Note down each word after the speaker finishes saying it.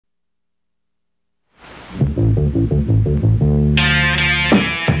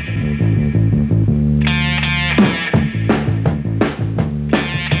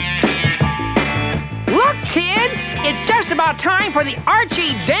the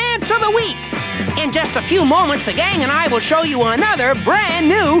Archie Dance of the Week. In just a few moments, the gang and I will show you another brand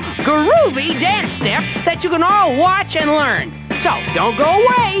new groovy dance step that you can all watch and learn. So don't go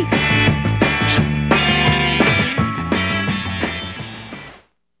away.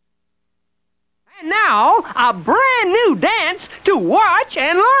 And now, a brand new dance to watch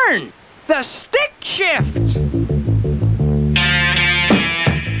and learn. The stick shift.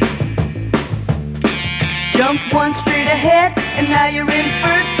 Jump one straight ahead, and now you're in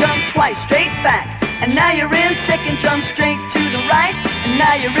first. Jump twice straight back, and now you're in second. Jump straight to the right, and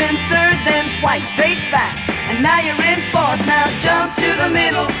now you're in third. Then twice straight back, and now you're in fourth. Now jump to the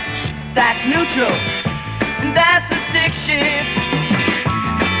middle, that's neutral, and that's the stick shift.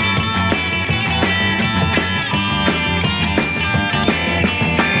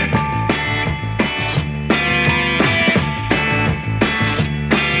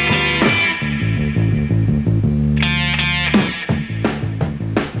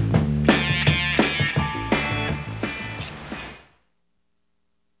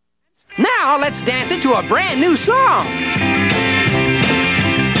 Now let's dance it to a brand new song.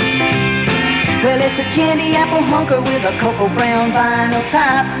 Well, it's a candy apple hunker with a cocoa brown vinyl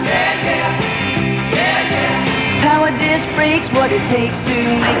top. Yeah, yeah, yeah, yeah. Power disc brakes, what it takes to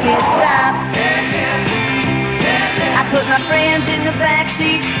make it stop. Yeah, yeah, yeah, yeah. I put my friends in the back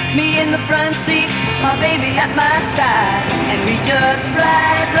seat, me in the front seat, my baby at my side, and we just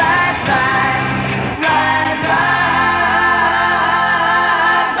ride, ride, ride, ride, ride.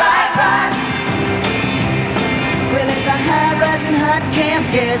 Camp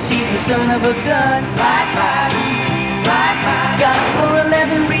gas, he's the son of a gun. Ride, ride, ride, ride. Got a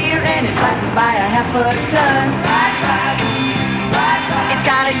 411 rear and it's like to buy a half a ton. Ride, ride, ride, ride. It's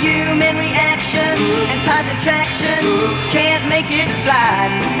got a human reaction and positive traction. Can't make it slide,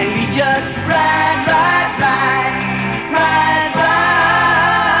 and we just ride, ride, ride, ride, ride,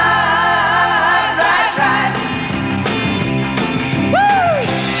 ride, ride. Woo!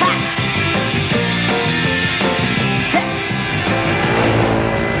 Ha!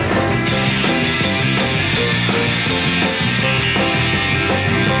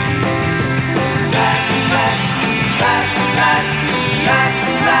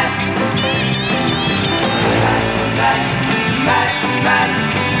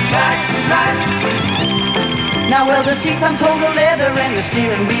 Now, well, the seats I'm told are leather and the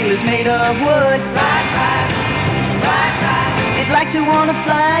steering wheel is made of wood. Ride, ride, ride, ride. It'd like to wanna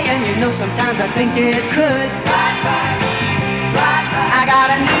fly, and you know sometimes I think it could. Ride, ride, ride, ride. I got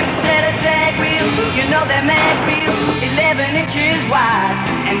a new set of drag wheels, you know they're mag wheels, 11 inches wide,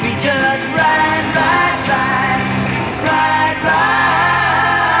 and we just ride, ride, ride, ride, ride, ride,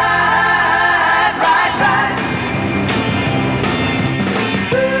 ride.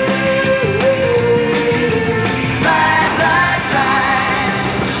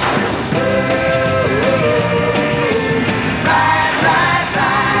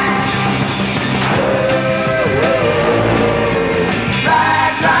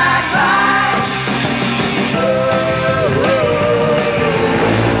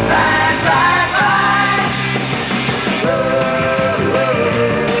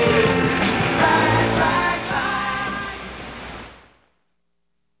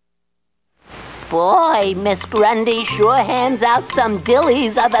 Boy, Miss Grundy sure hands out some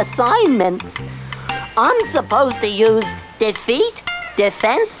dillies of assignments. I'm supposed to use defeat,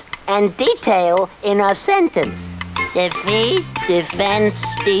 defense, and detail in a sentence. Defeat, defense,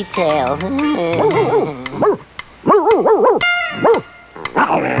 detail.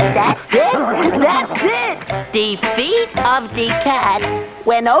 That's it. That's it. Defeat of the cat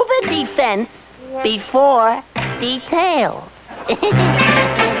went over defense before detail.